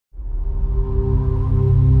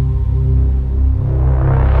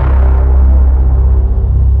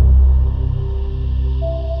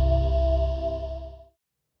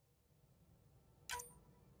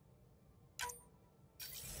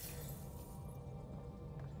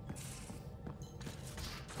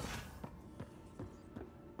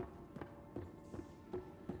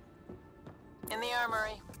In the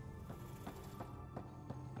armory.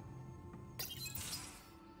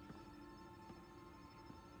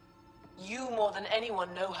 You more than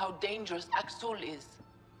anyone know how dangerous Axul is.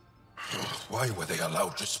 Why were they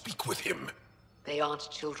allowed to speak with him? They aren't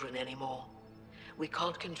children anymore. We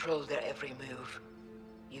can't control their every move.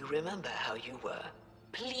 You remember how you were.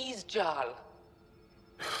 Please, Jaal.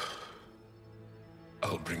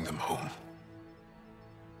 I'll bring them home.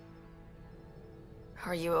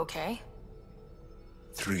 Are you okay?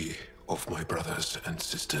 3 of my brothers and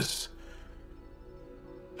sisters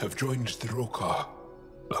have joined the Rokar.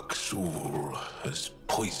 Axul has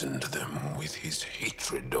poisoned them with his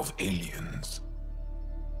hatred of aliens.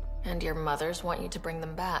 And your mothers want you to bring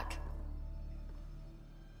them back.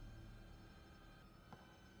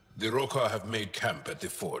 The Rokar have made camp at the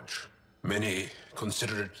Forge. Many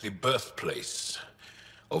consider it the birthplace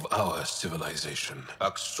of our civilization.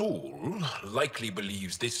 Axul likely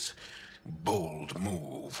believes this bold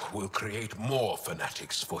move will create more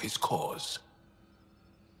fanatics for his cause.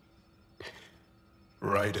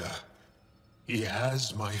 Ryder, he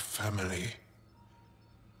has my family.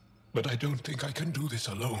 But I don't think I can do this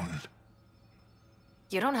alone.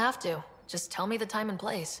 You don't have to. Just tell me the time and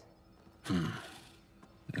place.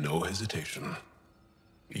 No hesitation.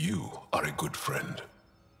 You are a good friend.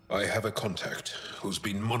 I have a contact who's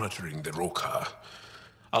been monitoring the Rokar.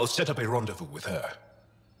 I'll set up a rendezvous with her.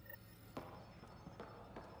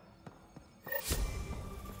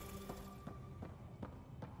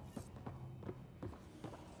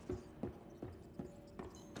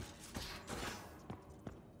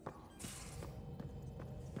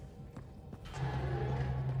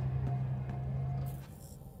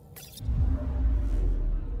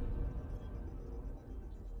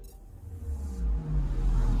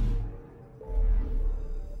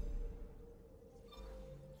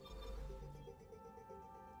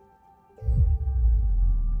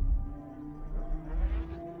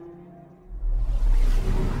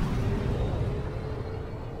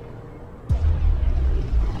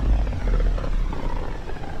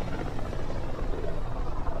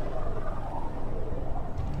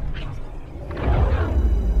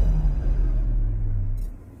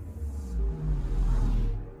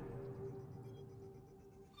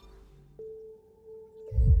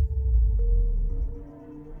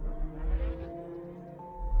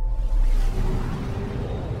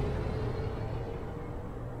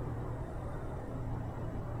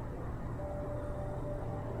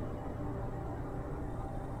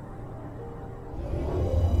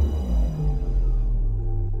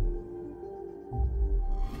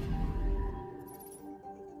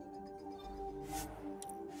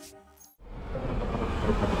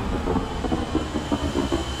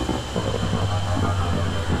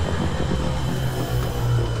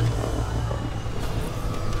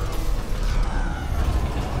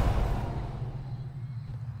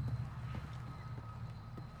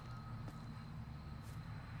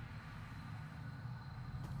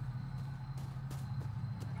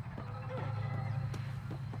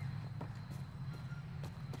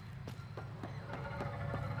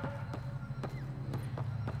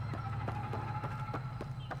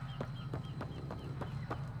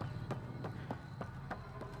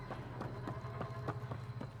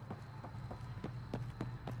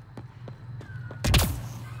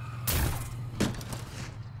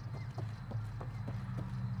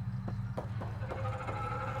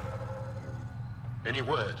 Any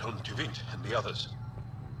word on Tuvint and the others?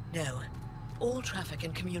 No. All traffic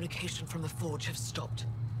and communication from the Forge have stopped.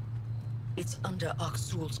 It's under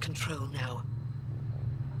Axul's control now.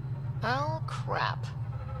 Oh, crap.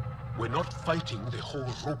 We're not fighting the whole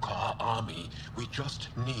Rokar army. We just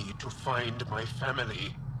need to find my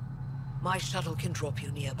family. My shuttle can drop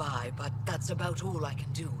you nearby, but that's about all I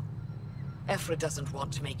can do. Ephra doesn't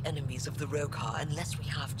want to make enemies of the Rokar unless we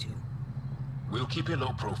have to. We'll keep a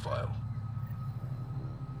low profile.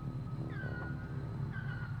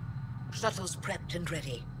 Shuttle's prepped and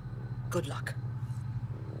ready. Good luck.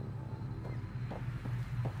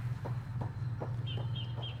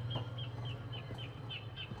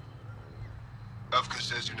 Avka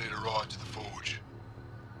says you need a ride to the Forge.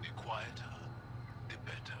 The quieter, the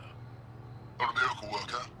better. Not a miracle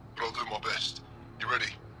worker, but I'll do my best. You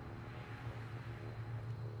ready?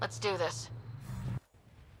 Let's do this.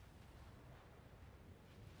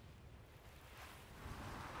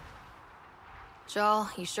 Jaal,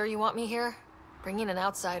 you sure you want me here? Bring in an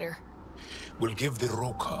outsider. We'll give the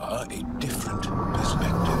Rokar a different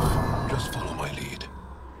perspective. Just follow my lead.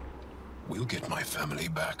 We'll get my family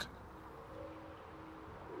back.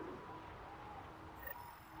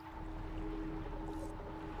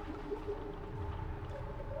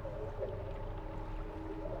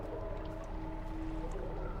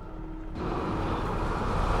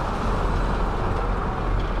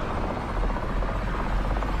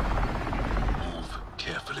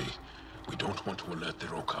 don't want to alert the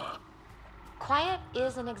Roka. Quiet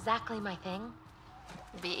isn't exactly my thing.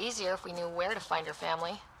 It'd be easier if we knew where to find her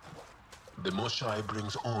family. The Moshai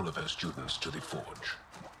brings all of her students to the Forge.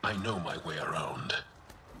 I know my way around.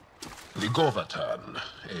 The Govatan,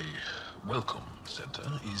 a welcome center,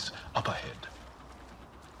 is up ahead.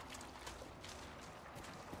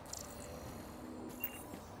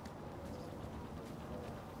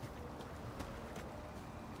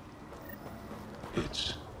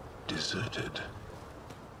 It's deserted.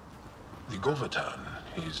 The Govatan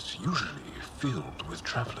is usually filled with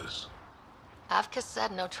travelers. Avka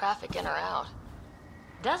said no traffic in or out.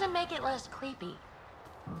 Doesn't make it less creepy.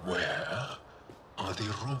 Where are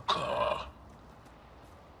the Roka?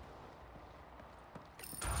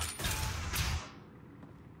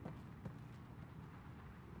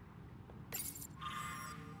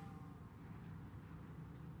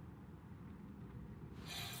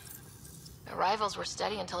 Arrivals were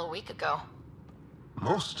steady until a week ago.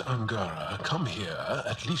 Most Angara come here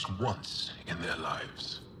at least once in their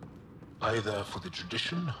lives. Either for the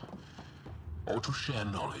tradition, or to share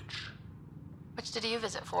knowledge. Which did you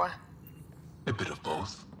visit for? A bit of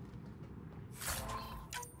both.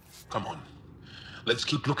 Come on. Let's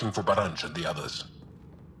keep looking for Baranj and the others.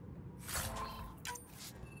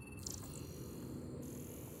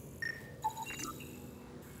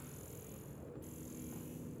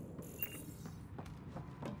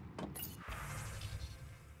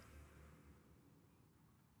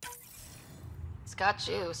 It's got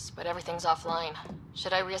juice, but everything's offline.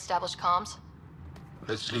 Should I reestablish comms?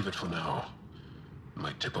 Let's leave it for now.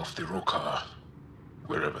 Might tip off the Roka,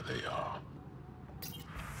 wherever they are.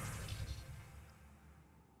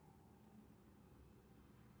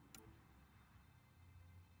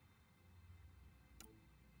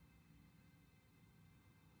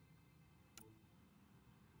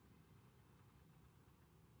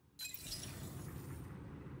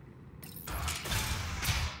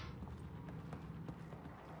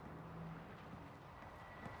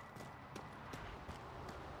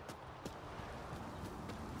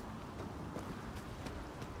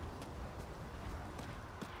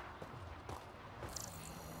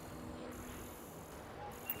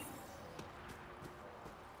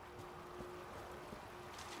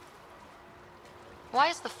 Why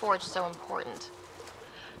is the Forge so important?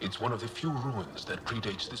 It's one of the few ruins that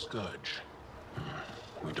predates the Scourge.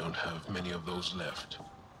 We don't have many of those left.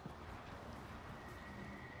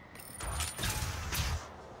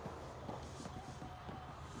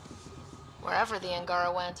 Wherever the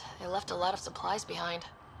Angara went, they left a lot of supplies behind.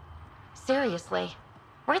 Seriously,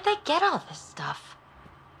 where'd they get all this stuff?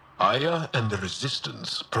 Aya and the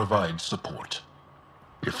Resistance provide support.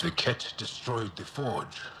 If the Ket destroyed the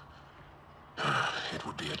Forge, it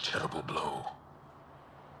would be a terrible blow.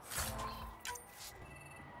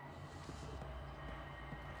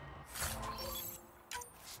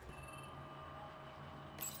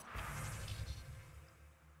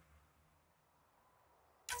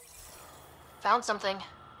 Found something.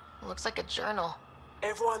 Looks like a journal.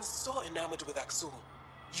 Everyone's so enamored with Axul.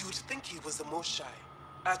 You'd think he was the most shy.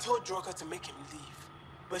 I told Droka to make him leave,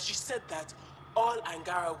 but she said that all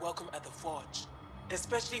Angara welcome at the Forge,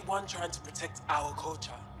 especially one trying to protect our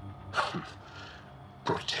culture.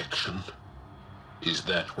 Protection? Is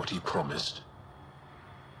that what he promised?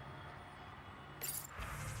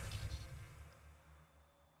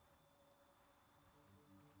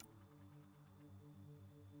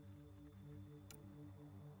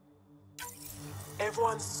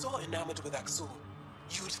 Everyone's so enamored with Axul.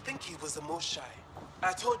 You'd think he was the most shy.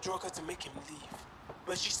 I told Droka to make him leave,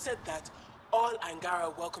 but she said that all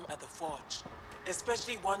Angara welcome at the Forge,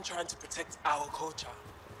 especially one trying to protect our culture.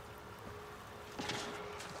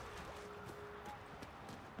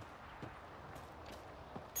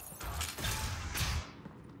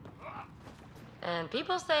 And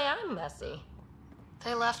people say I'm messy.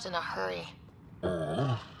 They left in a hurry.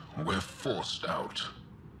 Or we're forced out.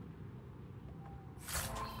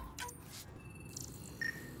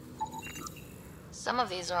 Some of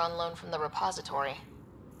these are on loan from the repository.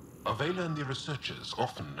 Avela and the researchers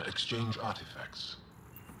often exchange artifacts.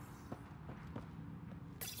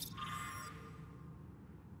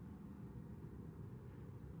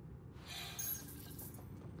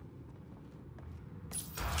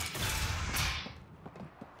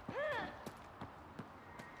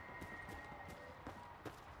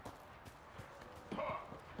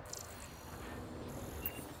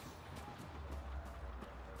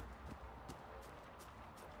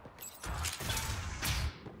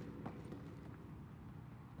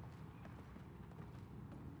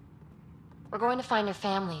 We're going to find her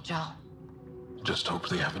family, Joel. Just hope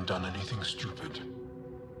they haven't done anything stupid.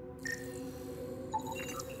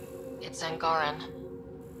 It's Angaran.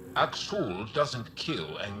 Aksul doesn't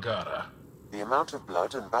kill Angara. The amount of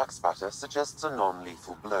blood and backspatter suggests a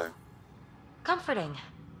non-lethal blow. Comforting,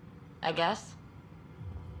 I guess.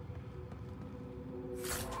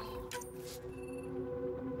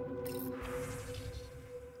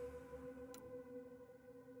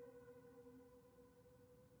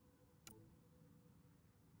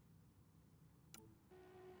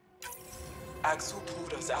 Aksul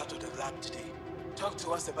pulled us out of the lab today. Talked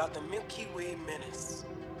to us about the Milky Way menace.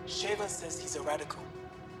 Shaven says he's a radical,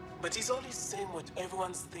 but he's only saying what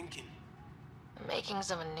everyone's thinking. The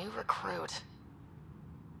makings of a new recruit.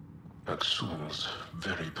 Aksul's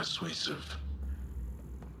very persuasive.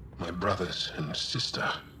 My brothers and sister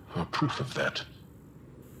are proof of that.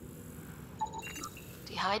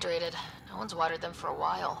 Dehydrated. No one's watered them for a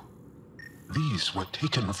while. These were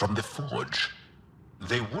taken from the forge.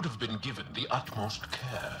 They would have been given the utmost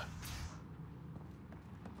care.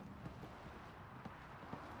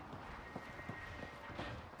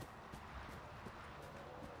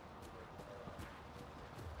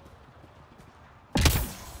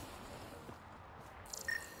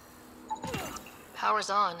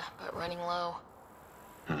 Power's on, but running low.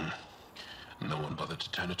 No one bothered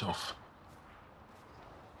to turn it off.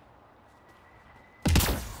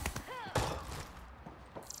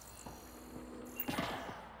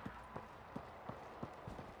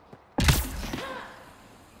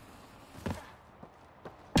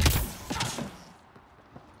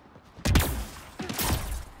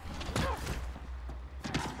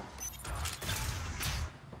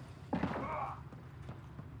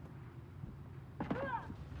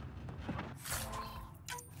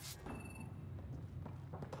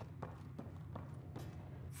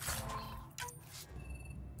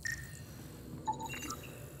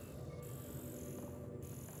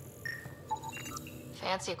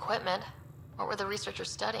 Fancy equipment. What were the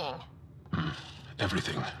researchers studying?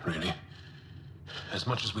 Everything, really. As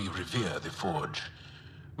much as we revere the forge,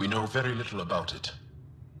 we know very little about it.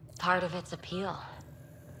 Part of its appeal.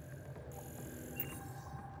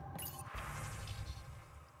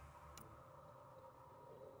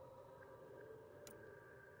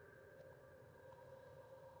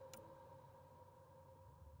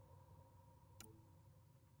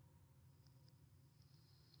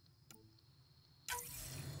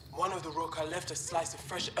 One of the Roka left a slice of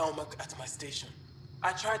fresh elmuk at my station.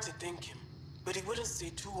 I tried to thank him, but he wouldn't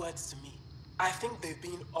say two words to me. I think they've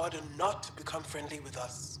been ordered not to become friendly with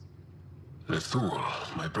us. Lethul,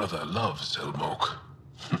 my brother, loves elmok.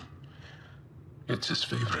 It's his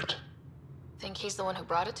favorite. Think he's the one who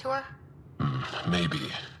brought it to her?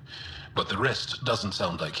 Maybe. But the rest doesn't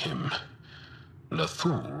sound like him.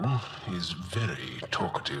 Lethul is very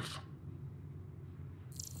talkative.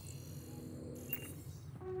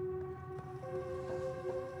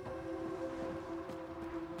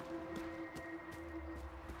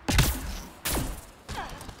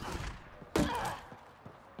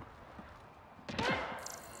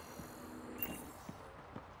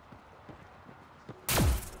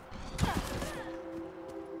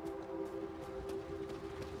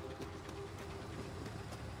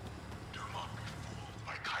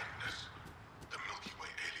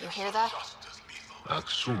 You hear that?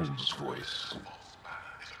 Aksul's voice.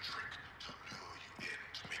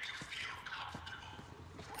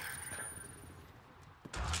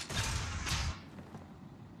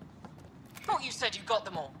 Thought you said you got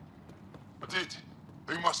them all. I did.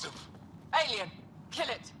 Who must have? Alien, kill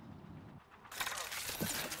it.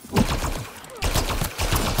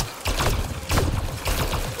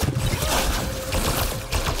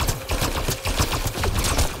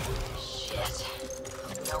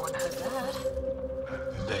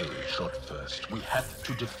 They shot first. We had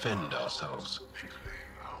to defend ourselves.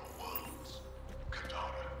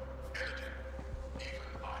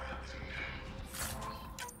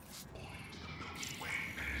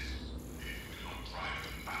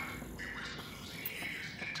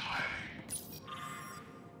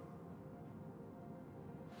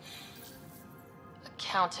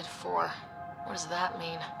 Accounted for. What does that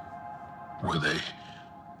mean? Were they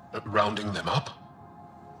rounding them up?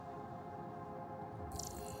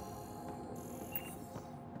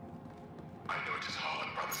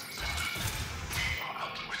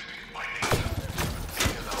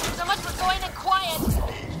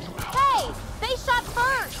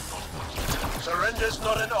 Surrender's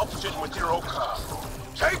not an option with your Oka.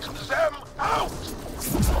 Take them out!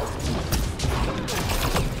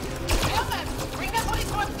 Kill them! Bring them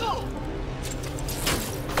police force too!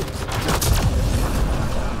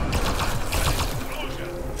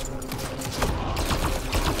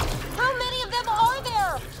 How many of them are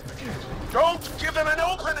there? Don't give them an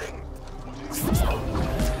opening!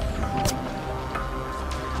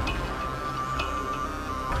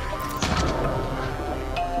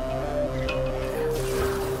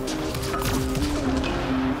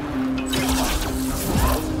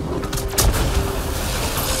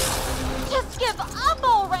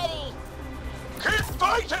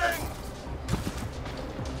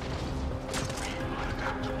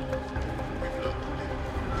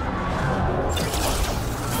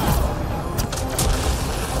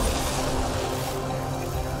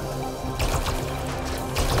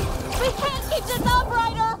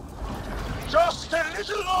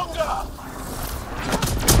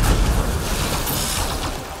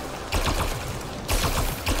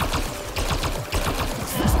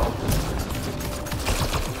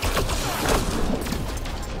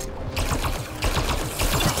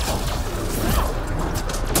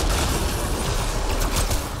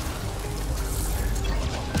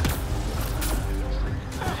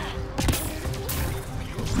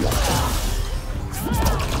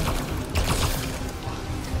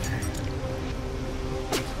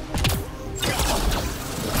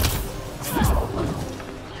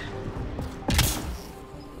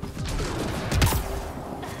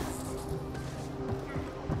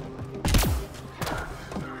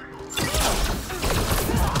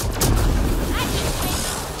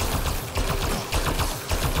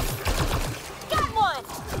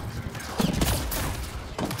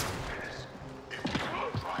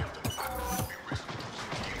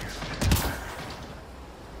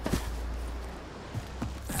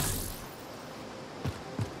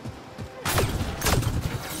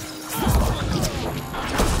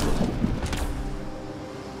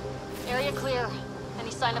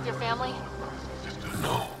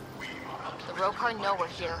 I know we're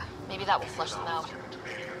here. Maybe that will flush them out.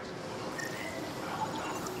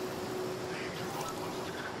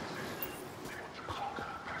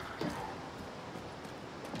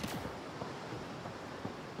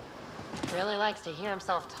 Really likes to hear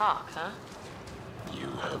himself talk, huh? You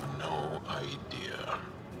have no idea.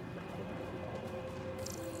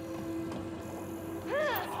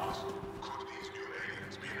 Could these new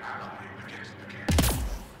aliens be an ally against the king?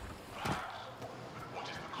 Perhaps. But what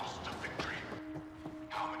is the cost of victory?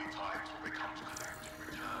 How many times will they come to collect in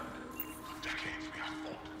return? For decades we have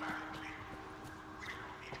fought valiantly. We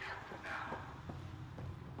don't need help now.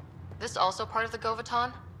 This also part of the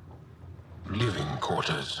Govaton? Living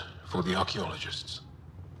quarters for the archaeologists.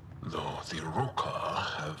 Though the Rokar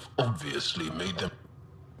have obviously made them.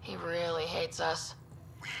 He really hates us.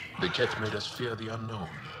 The Ket made us fear the unknown.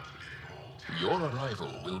 Your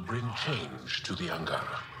arrival will bring change to the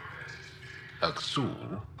Angara.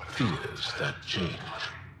 Aksul fears that change.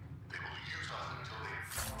 They will use us until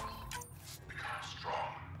they become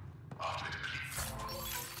strong. After they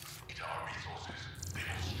deplete our resources, they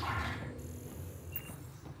will strike.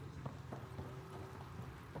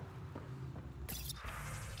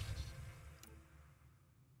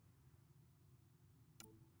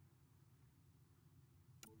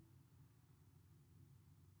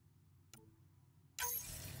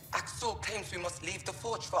 Axel claims we must leave the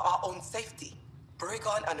forge for our own safety.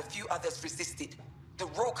 Bregan and a few others resisted. The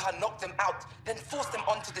Rokar knocked them out, then forced them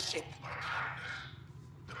onto the ship.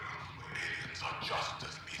 The aliens are just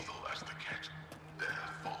as lethal as the Ket. Their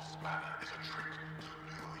false manner is a trick to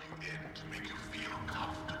lure you in to make you feel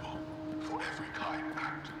comfortable. For every kind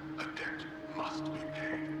act, a debt must be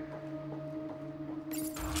paid.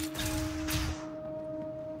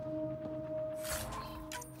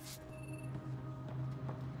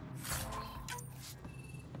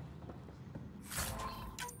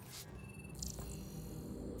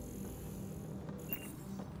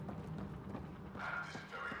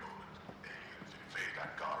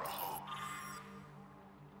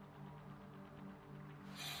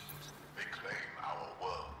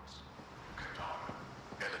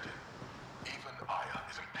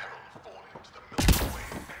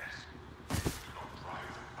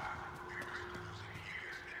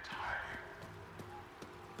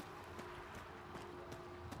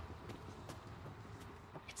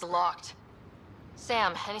 It's locked.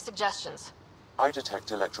 Sam, any suggestions? I detect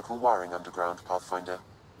electrical wiring underground, Pathfinder.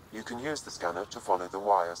 You can use the scanner to follow the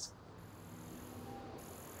wires.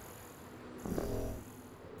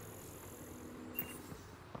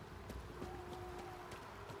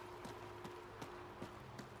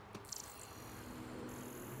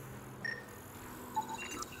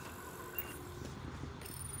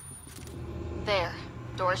 There.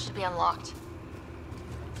 Doors should be unlocked.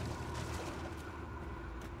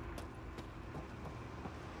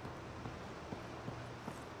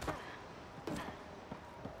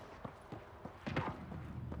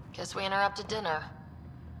 Guess we interrupted dinner.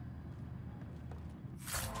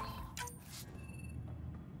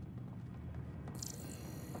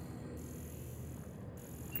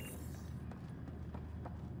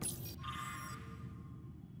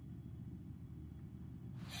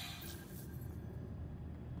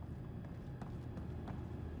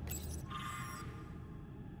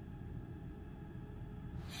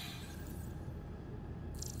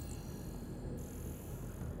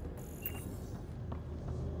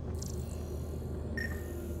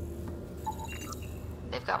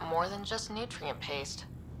 They've got more than just nutrient paste.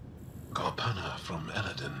 Garpana from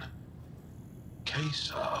Eladin.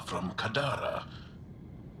 Kesar from Kadara.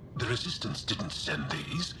 The Resistance didn't send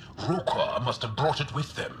these. Rokar must have brought it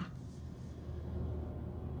with them.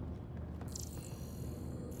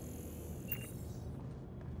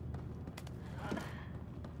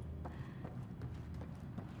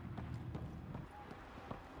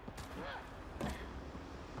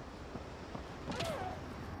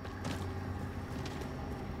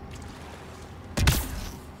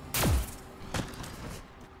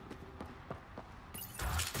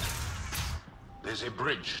 There's a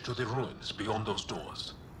bridge to the ruins beyond those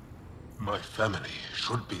doors. My family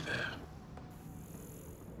should be there.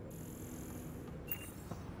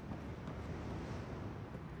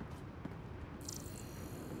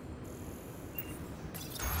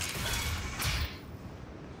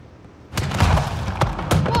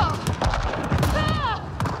 Whoa! Ah!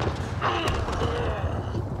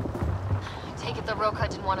 I take it the Rokar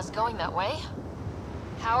didn't want us going that way.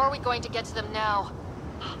 How are we going to get to them now?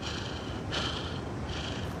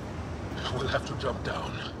 We'll have to jump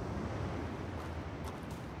down.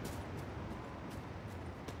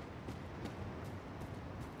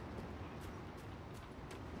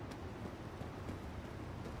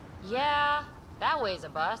 always a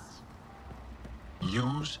bust.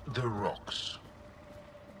 Use the rocks.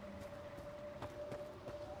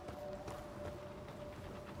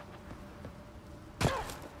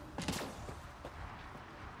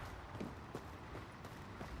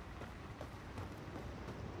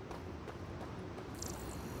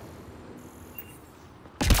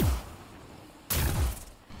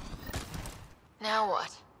 Now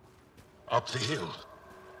what? Up the hill.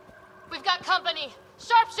 We've got company!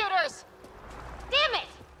 Sharpshooters! Damn it!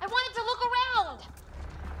 I wanted to look around!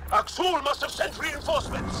 Aksul must have sent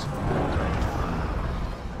reinforcements!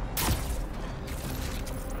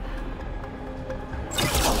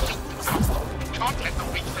 Can't let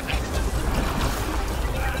them reach the nest!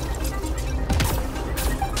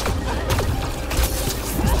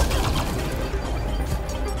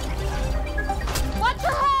 Watch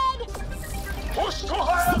your head! Push to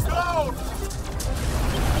higher ground!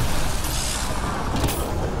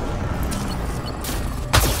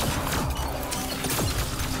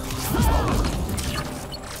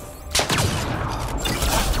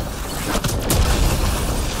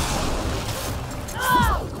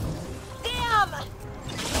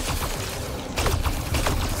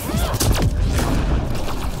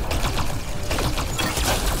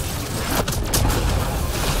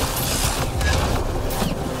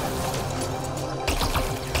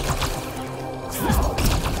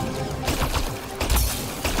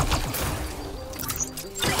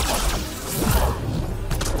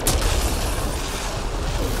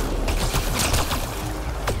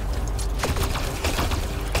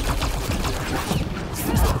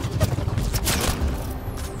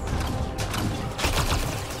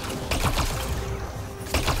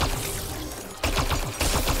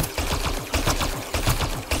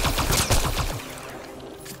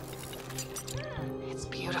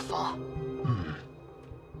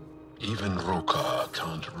 Even Roka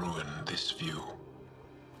can't ruin this view.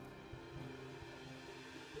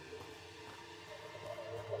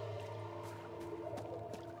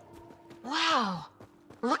 Wow!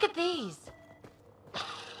 Look at these!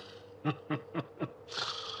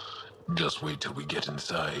 Just wait till we get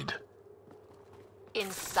inside.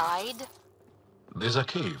 Inside? There's a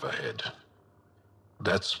cave ahead.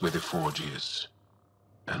 That's where the forge is.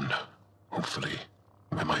 And, hopefully,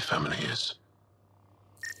 where my family is.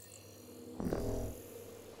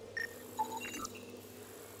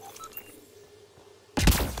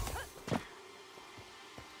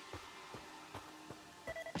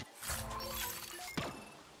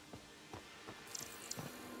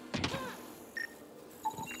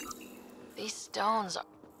 These stones are...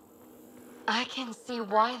 I can see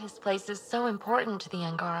why this place is so important to the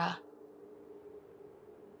Angara.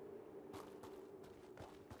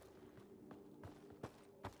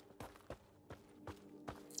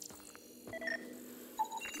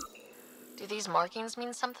 Do these markings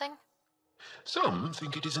mean something? Some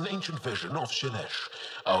think it is an ancient version of Shelesh,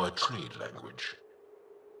 our trade language.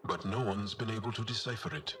 But no one's been able to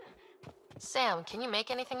decipher it. Sam, can you make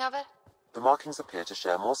anything of it? The markings appear to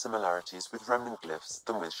share more similarities with remnant glyphs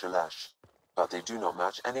than with Shelesh, but they do not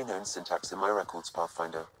match any known syntax in my records,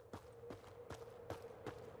 Pathfinder.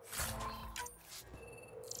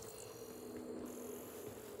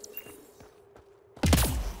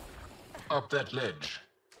 Up that ledge.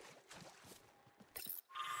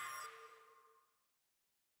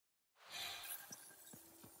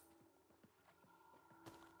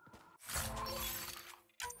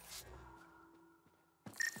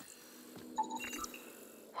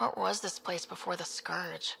 What was this place before the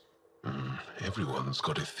Scourge? Everyone's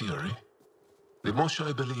got a theory. The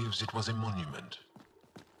Moshai believes it was a monument.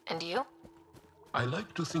 And you? I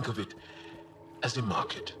like to think of it as a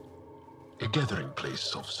market. A gathering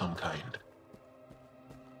place of some kind.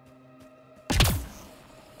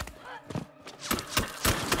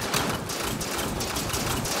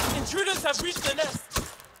 Intruders have reached the nest!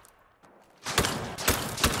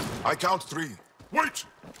 I count 3. Wait!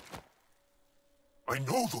 I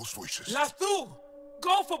know those voices. Lathu!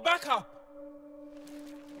 Go for backup!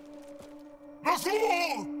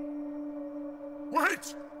 Nathul!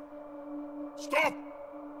 Wait! Stop!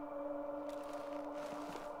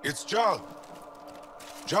 It's Jaal.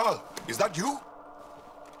 Jaal, is that you?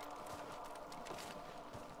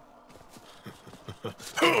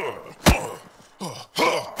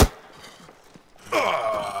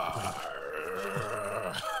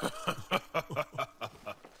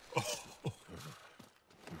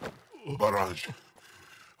 Barrage,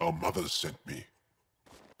 our mothers sent me.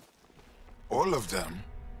 All of them?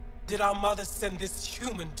 Did our mother send this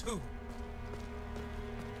human too?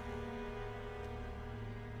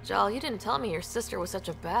 Jaal, you didn't tell me your sister was such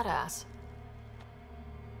a badass.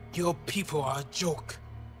 Your people are a joke.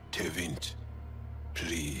 Tevint,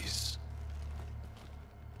 please.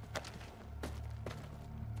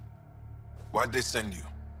 Why'd they send you?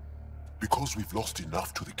 Because we've lost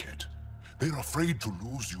enough to the kid. They're afraid to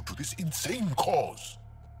lose you to this insane cause.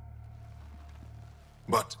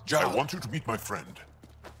 But, Jaal... I want you to meet my friend,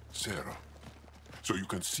 Sarah, so you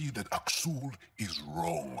can see that Aksul is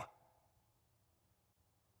wrong.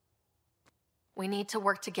 We need to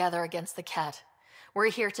work together against the cat. We're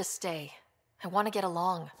here to stay. I want to get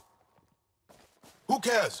along. Who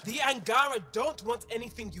cares? The Angara don't want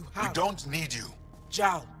anything you have. We don't need you.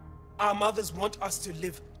 Jaal, our mothers want us to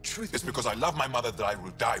live truthfully. It's because I love my mother that I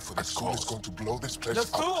will die for this Aksul is cause. going to blow this place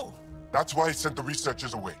The up. fool! That's why he sent the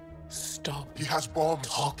researchers away. Stop He has bombs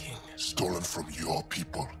talking. stolen from your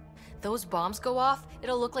people. Those bombs go off,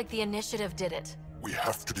 it'll look like the initiative did it. We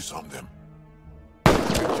have to disarm them.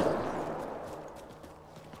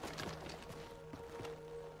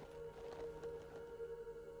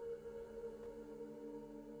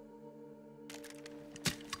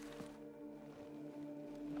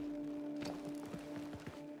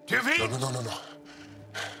 No.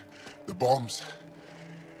 The bombs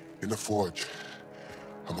in the forge.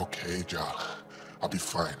 I'm okay, Jaal. I'll be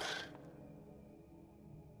fine.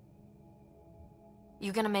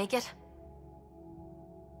 You gonna make it?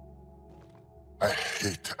 I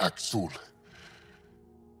hate Aksul.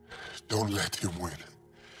 Don't let him win.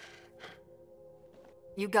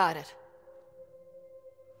 You got it.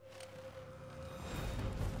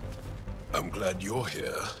 I'm glad you're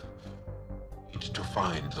here. It's to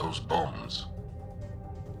find those bombs.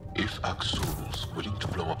 If Aksul's willing to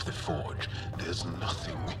blow up the forge, there's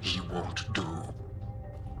nothing he won't do.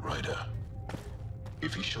 Ryder,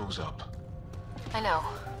 if he shows up... I know.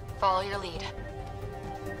 Follow your lead.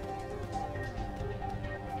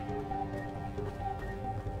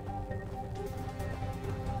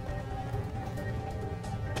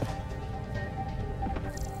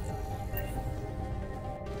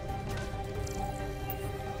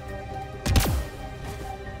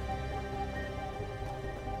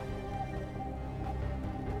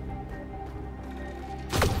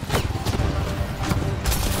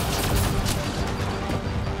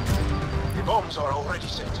 Bombs are already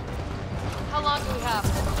set. How long do we have?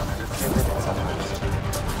 A few minutes at most.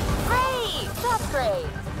 Great! That's great!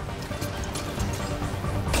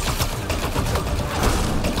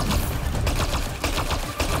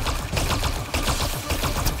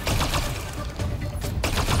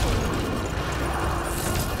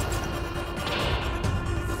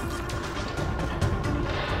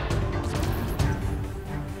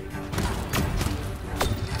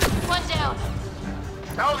 One down.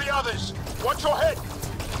 Now the others! Watch your head!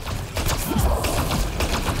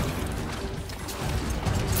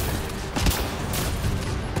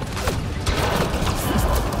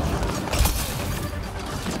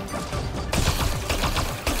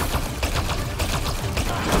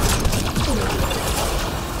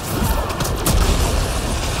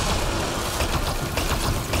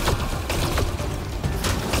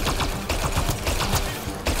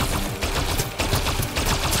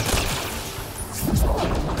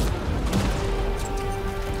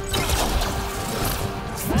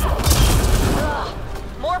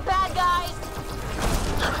 More bad guys!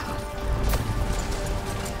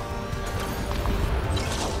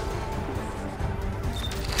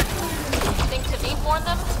 Think Tavit warned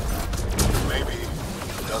them? Maybe.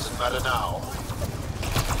 It doesn't matter now.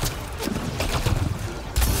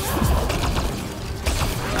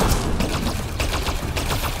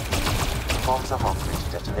 The bombs are halfway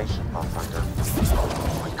to detonation, Pathfinder.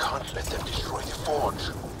 We can't let them destroy the forge.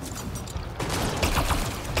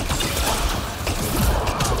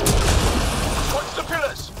 Watch the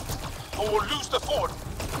pillars! Or we'll lose the forge.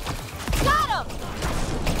 Got him!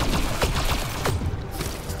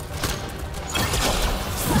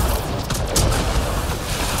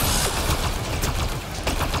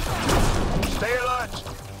 Stay alert.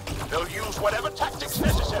 They'll use whatever tactics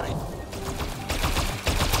necessary.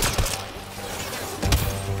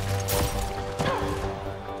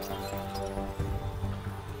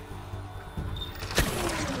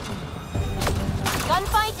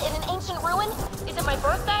 Gunfight in an ancient ruin? Is it my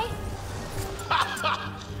birthday?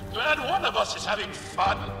 Glad one of us is having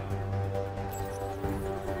fun.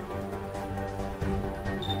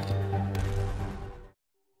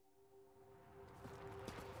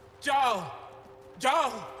 Jaal!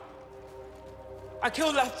 Jaal! I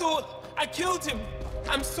killed Lathor! I killed him!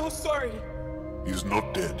 I'm so sorry! He's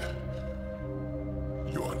not dead.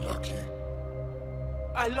 You are lucky.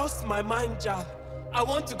 I lost my mind, Jaal. I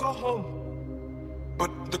want to go home.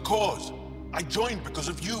 But the cause, I joined because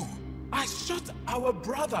of you. I shot our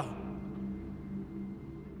brother.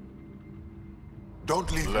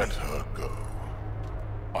 Don't leave Let her go.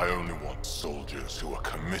 I only want soldiers who are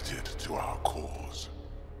committed to our cause.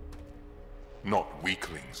 Not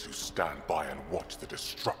weaklings who stand by and watch the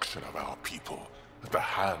destruction of our people at the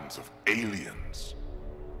hands of aliens.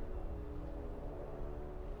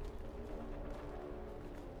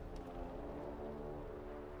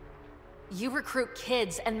 You recruit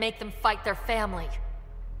kids and make them fight their family.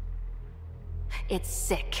 It's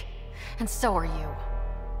sick, and so are you.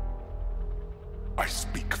 I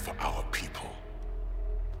speak for our people.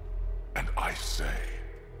 And I say,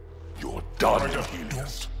 you're done,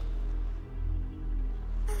 Helios.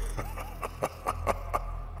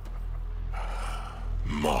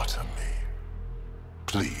 Martyr me.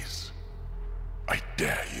 Please. I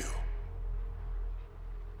dare you.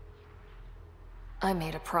 I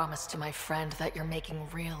made a promise to my friend that you're making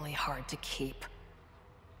really hard to keep.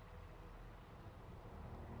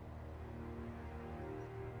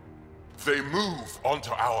 They move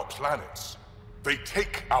onto our planets. They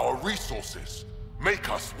take our resources, make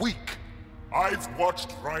us weak. I've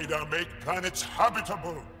watched Ryder make planets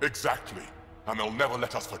habitable. Exactly. And they'll never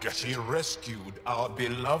let us forget She it. rescued our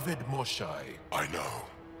beloved Moshai. I know.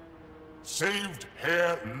 Saved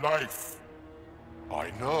her life.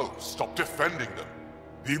 I know. Stop defending them.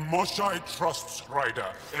 The Moshai trusts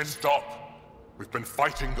Ryder. And stop. We've been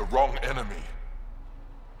fighting the wrong enemy.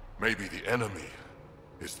 Maybe the enemy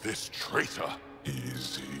is this traitor.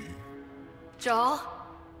 Easy. Jaal?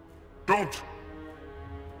 Don't!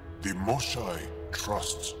 The Moshai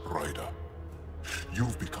trusts Ryder.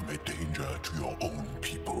 You've become a danger to your own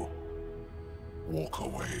people. Walk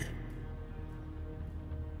away.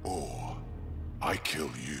 Or I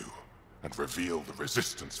kill you and reveal the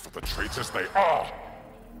resistance for the traitors they are!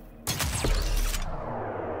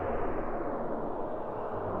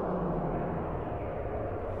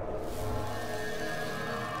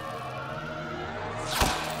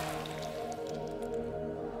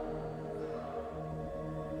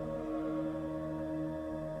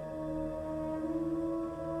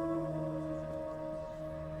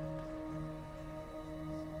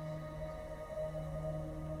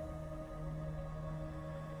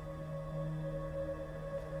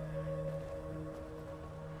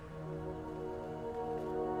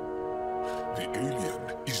 The alien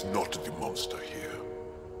is not the monster here.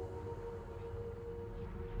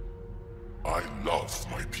 I love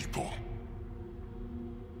my people.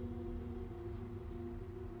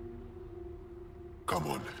 Come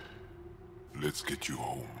on. Let's get you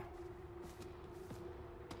home.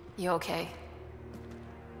 You okay?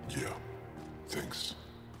 Yeah. Thanks.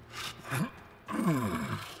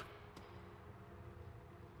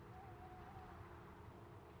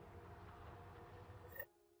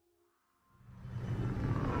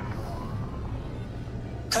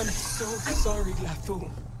 I'm so sorry, Lathu.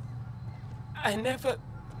 I never...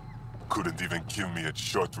 Couldn't even kill me at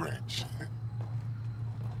short range.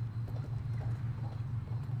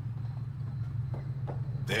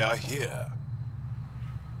 They are here.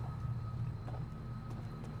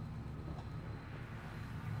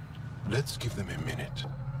 Let's give them a minute.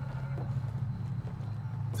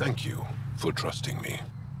 Thank you for trusting me.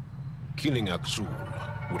 Killing Aksul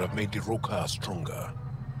would have made the Roka stronger.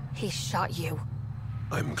 He shot you.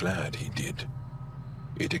 I'm glad he did.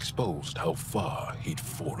 It exposed how far he'd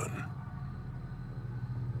fallen.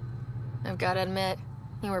 I've got to admit,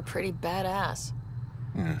 you were pretty badass.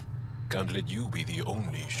 Can't let you be the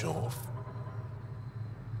only show-off.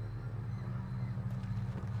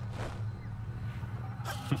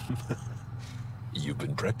 You've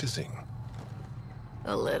been practicing.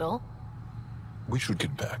 A little. We should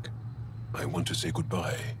get back. I want to say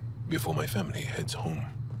goodbye before my family heads home.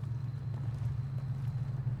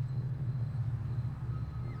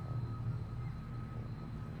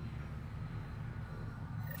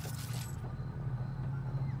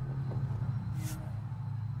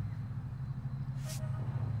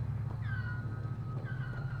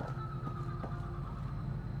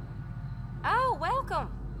 Oh, welcome.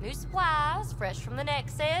 New supplies, fresh from the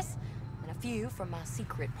Nexus, and a few from my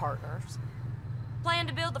secret partners. Plan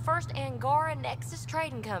to build the first Angara Nexus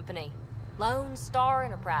trading company. Lone Star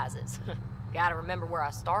Enterprises. Gotta remember where I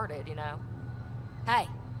started, you know. Hey,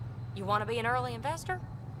 you want to be an early investor?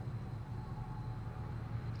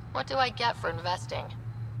 What do I get for investing?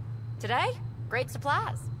 Today, great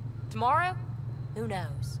supplies. Tomorrow, who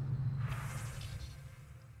knows?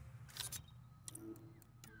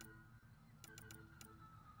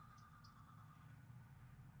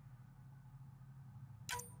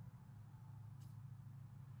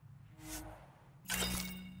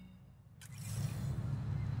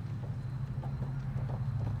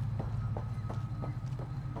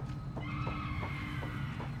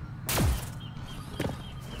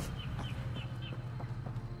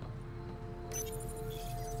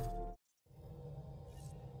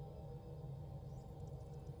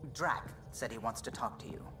 Drac said he wants to talk to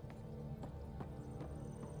you.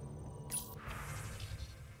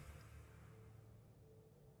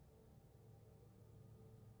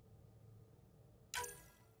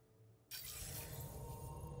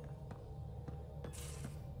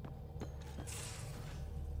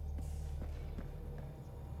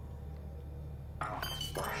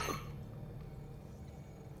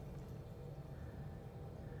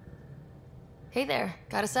 Hey there,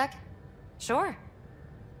 got a sec? Sure.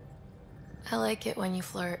 I like it when you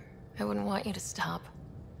flirt. I wouldn't want you to stop.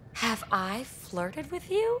 Have I flirted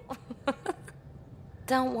with you?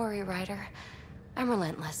 Don't worry, Ryder. I'm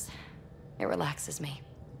relentless. It relaxes me.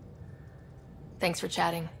 Thanks for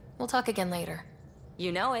chatting. We'll talk again later.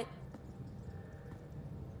 You know it.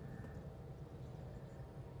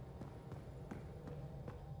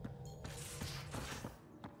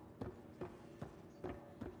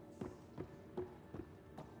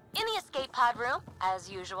 In the escape pod room, as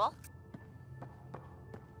usual.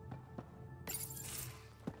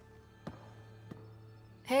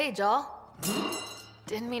 Hey, Jaal.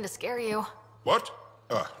 Didn't mean to scare you. What?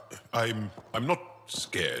 I'm not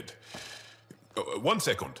scared. 1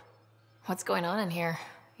 second. What's going on in here?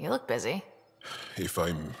 You look busy. If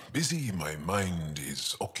I'm busy, my mind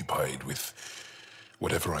is occupied with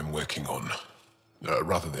whatever I'm working on,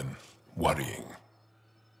 rather than worrying.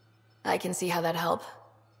 I can see how that'd help.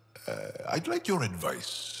 I'd like your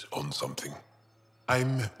advice on something.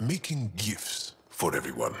 I'm making gifts for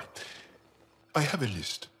everyone. I have a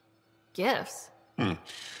list. Gifts? Do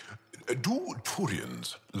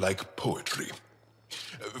Turians like poetry?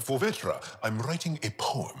 For Vetra, I'm writing a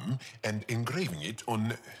poem and engraving it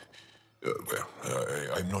on...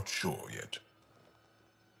 I'm not sure yet.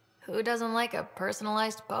 Who doesn't like a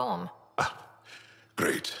personalized poem?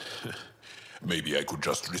 Great. Maybe I could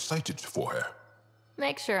just recite it for her.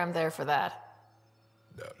 Make sure I'm there for that.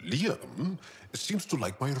 Liam seems to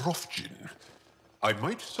like my Rofjin. I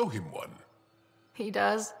might sew him one. He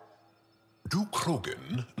does? Do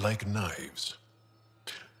Krogan like knives?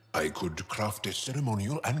 I could craft a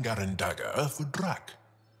ceremonial Angaran dagger for Drac.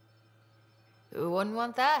 Who wouldn't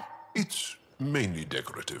want that? It's mainly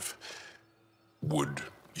decorative. Would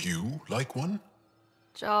you like one?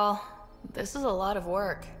 Jaal, this is a lot of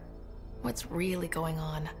work. What's really going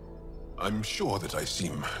on? I'm sure that I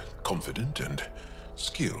seem confident and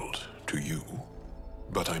skilled to you,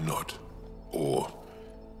 but I'm not. Or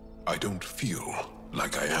I don't feel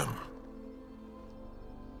like I am.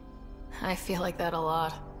 I feel like that a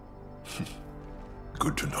lot.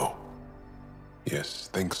 Good to know.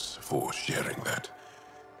 Yes, thanks for sharing that.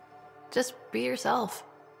 Just be yourself.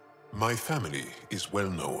 My family is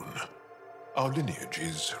well known. Our lineage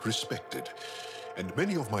is respected, and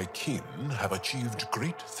many of my kin have achieved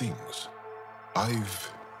great things.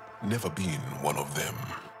 I've never been one of them.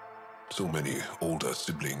 So many older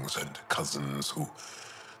siblings and cousins who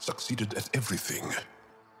succeeded at everything.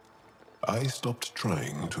 I stopped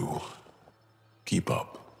trying to keep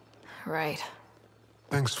up. Right.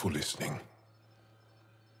 Thanks for listening.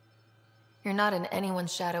 You're not in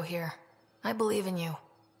anyone's shadow here. I believe in you.